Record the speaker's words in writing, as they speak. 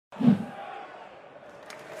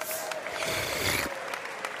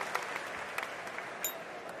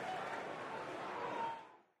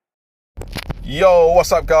Yo,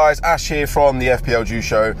 what's up guys? Ash here from the FPL Juice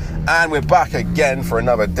Show, and we're back again for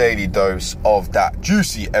another daily dose of that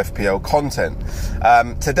juicy FPL content.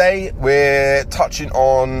 Today we're touching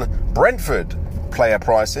on Brentford player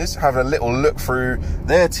prices, having a little look through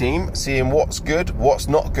their team, seeing what's good, what's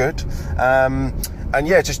not good, and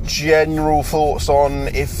yeah, just general thoughts on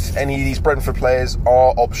if any of these Brentford players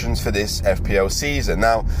are options for this FPL season.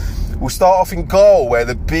 Now, we'll start off in goal, where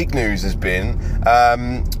the big news has been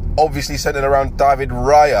obviously centered around David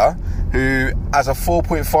Raya, who, as a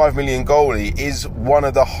 4.5 million goalie, is one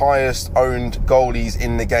of the highest owned goalies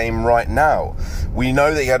in the game right now. We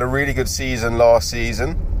know that he had a really good season last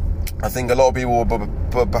season. I think a lot of people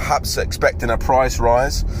were perhaps expecting a price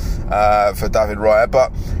rise for David Raya,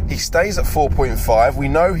 but he stays at 4.5. We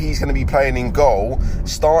know he's going to be playing in goal,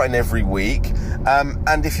 starting every week.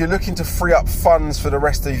 And if you're looking to free up funds for the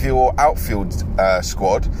rest of your outfield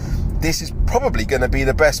squad, this is probably going to be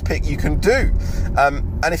the best pick you can do.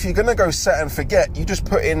 And if you're going to go set and forget, you just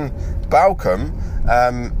put in Balcom,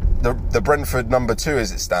 the Brentford number 2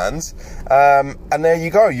 as it stands, and there you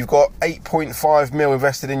go. You've got 8.5 mil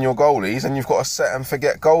invested in your goalies, and you've got a set and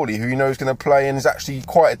forget goalie who you know is going to play and is actually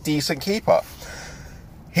quite a decent keeper.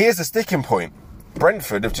 Here's the sticking point.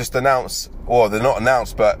 Brentford have just announced, or they're not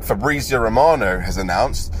announced, but Fabrizio Romano has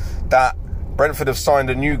announced that Brentford have signed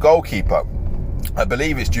a new goalkeeper. I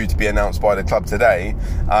believe it's due to be announced by the club today,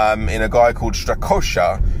 in a guy called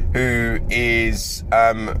Strakosha, who is,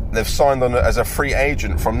 they've signed on as a free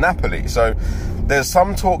agent from Napoli. So there's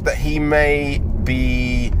some talk that he may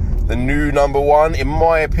be the new number 1. In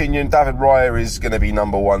my opinion, David Raya is going to be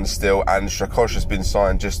number 1 still, and Strakosha's been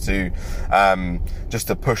signed just to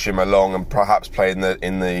push him along and perhaps play in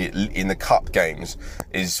the cup games,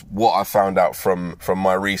 is what I found out from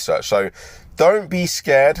my research. So don't be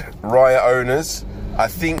scared, Raya owners. I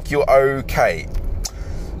think you're okay.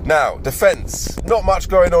 Now, defence. Not much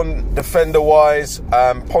going on defender-wise.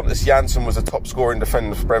 Pontus Jansson was a top-scoring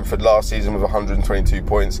defender for Brentford last season with 122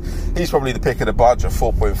 points. He's probably the pick of the bunch at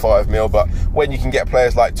 4.5 mil, but when you can get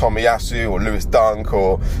players like Tomiyasu or Lewis Dunk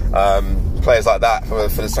or players like that for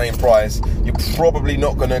the same price, you're probably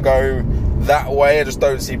not going to go that way. I just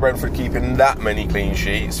don't see Brentford keeping that many clean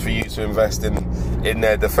sheets for you to invest in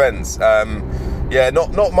their defence. Yeah,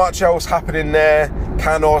 not much else happening there.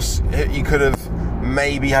 Canos, you could have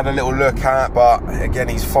maybe had a little look at, but again,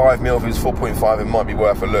 he's 5 mil. If he's 4.5, it might be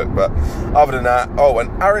worth a look. But other than that, oh, and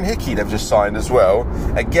Aaron Hickey they've just signed as well.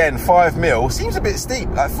 Again, 5 mil seems a bit steep.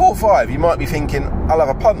 At 4.5, you might be thinking I'll have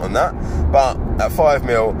a punt on that, but at 5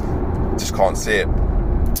 mil, just can't see it.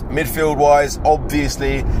 Midfield wise,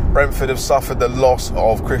 obviously Brentford have suffered the loss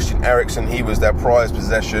of Christian Eriksen. He was their prized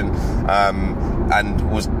possession,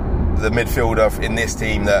 and was the midfielder in this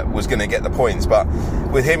team that was going to get the points. But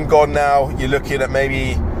with him gone now, you're looking at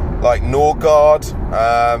maybe like Norgard,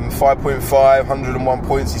 5.5, 101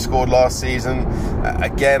 points he scored last season.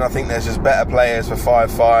 Again, I think there's just better players for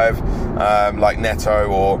 5.5, like Neto,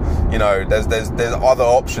 or you know, there's other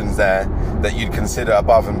options there that you'd consider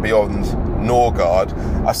above and beyond Norgard.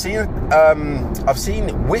 I've seen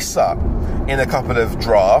Wissa in a couple of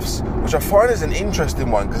drafts, which I find is an interesting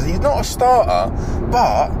one because he's not a starter,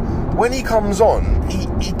 but when he comes on,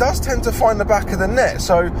 he does tend to find the back of the net.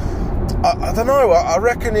 So I don't know. I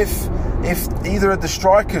reckon if either of the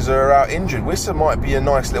strikers are out injured, Wissa might be a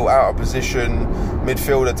nice little out of position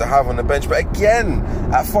midfielder to have on the bench. But again,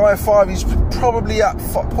 at 5.5, he's probably at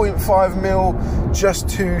 0.5 mil, just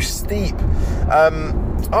too steep.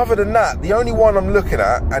 Other than that, the only one I'm looking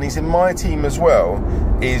at, and he's in my team as well,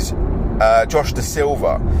 is Josh Da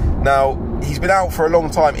Silva. Now, he's been out for a long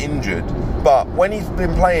time injured, but when he's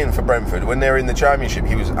been playing for Brentford, when they're in the Championship,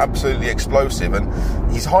 he was absolutely explosive,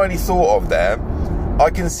 and he's highly thought of there.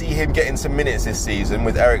 I can see him getting some minutes this season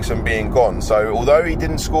with Eriksen being gone. So although he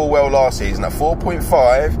didn't score well last season, at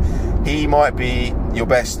 4.5, he might be your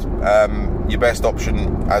best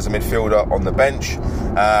option as a midfielder on the bench.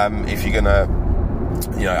 If you're gonna,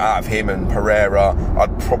 you know, out of him and Pereira,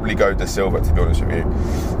 I'd probably go Da Silva, to be honest with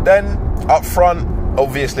you. Then up front,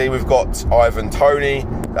 obviously we've got Ivan Toney,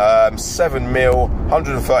 7 mil,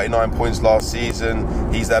 139 points last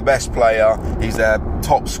season. He's their best player, he's their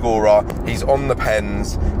top scorer, he's on the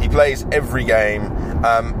pens, he plays every game,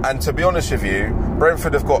 and to be honest with you,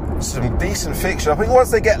 Brentford have got some decent fixtures. I think once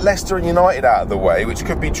they get Leicester and United out of the way, which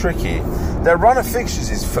could be tricky, their run of fixtures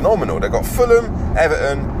is phenomenal. They've got Fulham,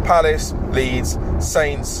 Everton, Palace, Leeds,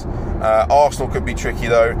 Saints, Arsenal could be tricky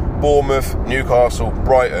though, Bournemouth, Newcastle,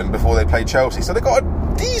 Brighton before they play Chelsea. So they've got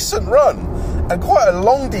a decent run, and quite a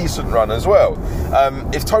long, decent run as well.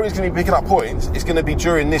 If Tony's going to be picking up points, it's going to be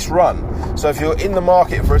during this run. So if you're in the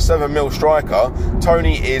market for a 7mm striker,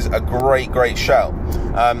 Tony is a great shout.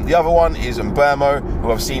 The other one is Mbeumo,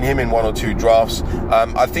 who I've seen him in 1 or 2 drafts.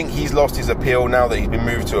 I think he's lost his appeal now that he's been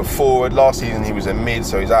moved to a forward. Last season he was a mid,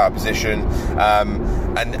 so he's out of position.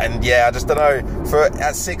 And yeah, I just don't know. For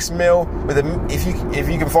at 6mm, with if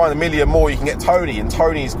you can find $1 million more, you can get Tony, and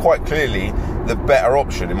Tony is quite clearly the better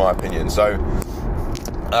option in my opinion. So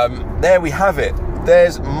there we have it.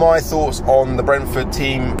 There's my thoughts on the Brentford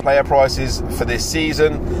team player prices for this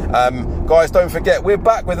season. Guys, don't forget, we're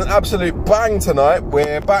back with an absolute bang tonight.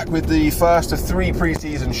 We're back with the first of 3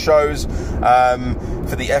 pre-season shows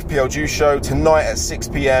for the FPL Juice Show tonight at 6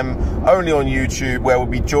 PM, only on YouTube, where we'll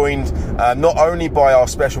be joined not only by our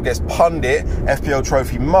special guest pundit, FPL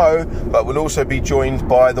Trophy Mo, but we'll also be joined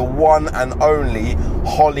by the one and only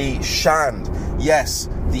Holly Shand. Yes,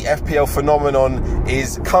 the FPL phenomenon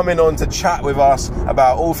is coming on to chat with us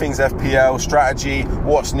about all things FPL, strategy,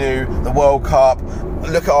 what's new, the World Cup,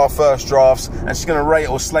 look at our first drafts, and she's going to rate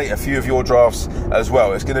or slate a few of your drafts as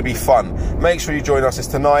well. It's going to be fun. Make sure you join us. It's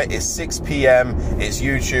tonight, it's 6 PM, it's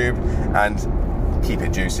YouTube, and keep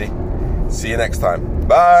it juicy. See you next time.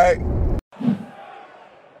 Bye.